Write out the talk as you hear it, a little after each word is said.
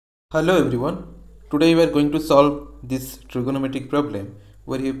Hello everyone. Today we are going to solve this trigonometric problem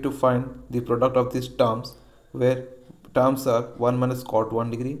where you have to find the product of these terms where terms are 1 minus cot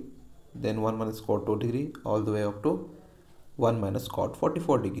 1 degree, then 1 minus cot 2 degree all the way up to 1 minus cot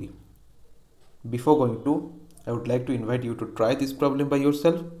 44 degree. Before going to, I would like to invite you to try this problem by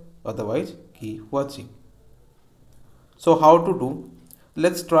yourself, otherwise keep watching. So how to do?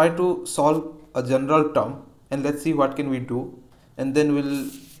 Let's try to solve a general term and let's see what can we do, and then we'll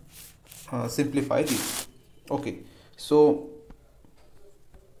simplify this. Okay, so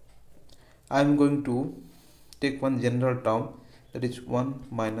I'm going to take one general term, that is 1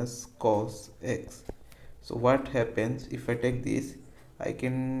 minus cos x. So what happens if I take this? I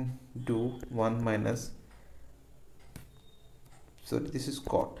can do 1 minus, so this is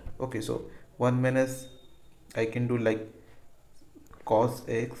cot. Okay, so 1 minus, I can do like cos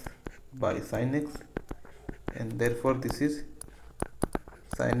x by sin x, and therefore this is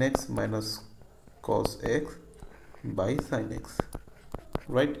sin x minus cos x by sin x,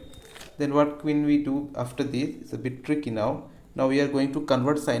 right? Then what can we do after this? It's a bit tricky now. Now we are going to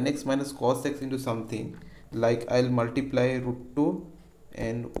convert sin x minus cos x into something like I'll multiply root 2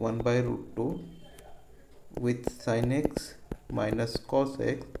 and 1 by root 2 with sin x minus cos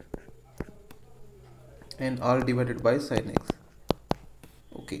x and all divided by sin x.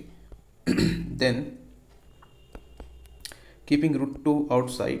 Okay. Then keeping root 2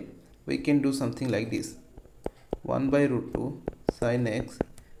 outside, we can do something like this: 1 by root 2 sin x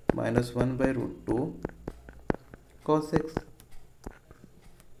minus 1 by root 2 cos x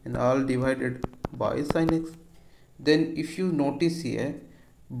and all divided by sin x. Then if you notice here,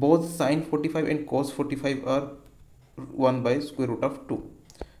 both sin 45 and cos 45 are 1 by square root of 2.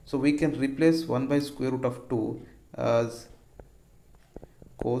 So we can replace 1 by square root of 2 as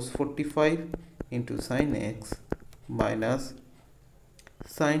cos 45 into sin x minus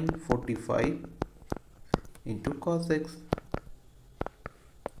sin 45 into cos x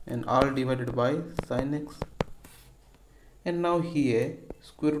and all divided by sin x. And now here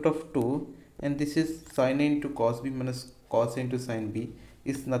square root of 2, and this is sin A into cos b minus cos A into sin b,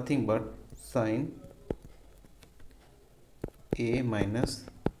 is nothing but sin A minus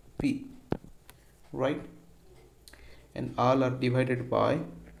b, right? And all are divided by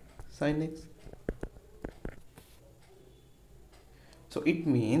sin x. So it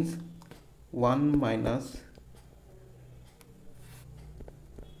means 1 minus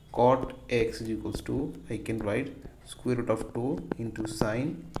cot x is equals to, I can write square root of 2 into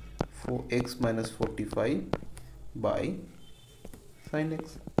sin 4x minus 45 by sin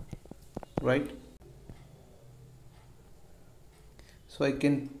x, right? So I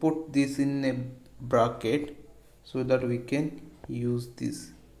can put this in a bracket so that we can use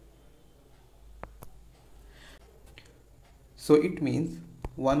this. So it means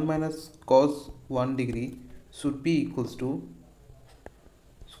 1 minus cos 1 degree should be equals to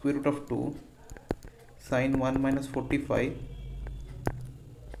square root of 2 sin 1 minus 45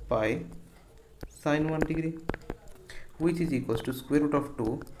 by sin 1 degree, which is equals to square root of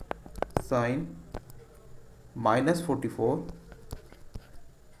 2 sin minus 44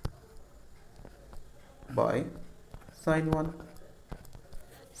 by sin 1.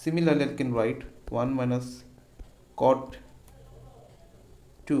 Similarly, I can write 1 minus cot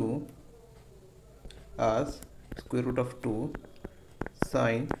 2 as square root of 2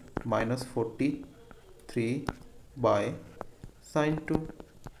 sin minus 43 by sin 2,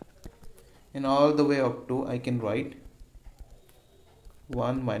 and all the way up to, I can write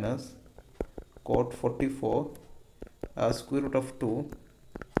 1 minus cot 44 as square root of 2.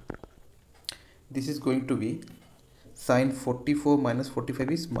 This is going to be sin 44 minus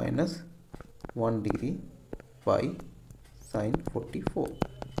 45 is minus 1 degree by sin 44.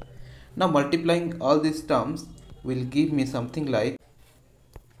 Now multiplying all these terms will give me something like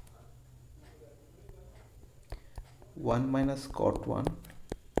 1 minus cot 1,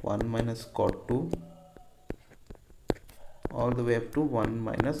 1 minus cot 2, all the way up to 1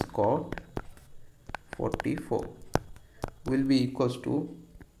 minus cot 44 will be equals to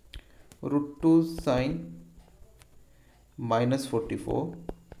root 2 sin minus 44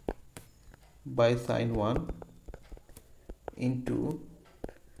 by sin 1 into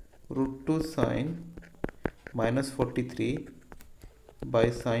root 2 sin minus 43 by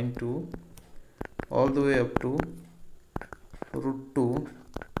sin 2 all the way up to root 2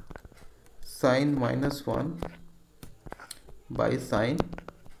 sin minus 1 by sin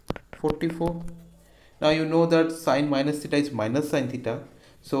 44. Now you know that sin minus theta is minus sin theta.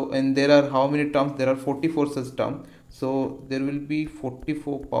 So, and there are how many terms? There are 44 such terms. So there will be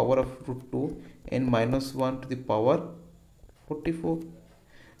 44 power of root 2 and minus 1 to the power 44.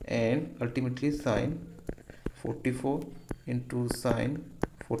 and ultimately sine 44 into sine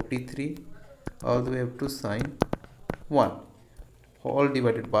 43 all the way up to sine 1 all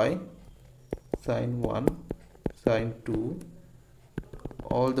divided by sine 1 sine 2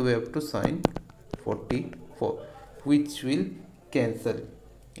 all the way up to sine 44, which will cancel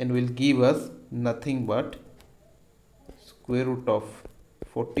and will give us nothing but square root of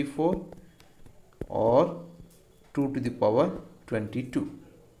 44 or 2 to the power 22.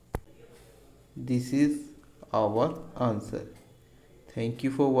 This is our answer. Thank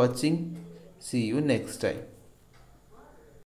you for watching. See you next time.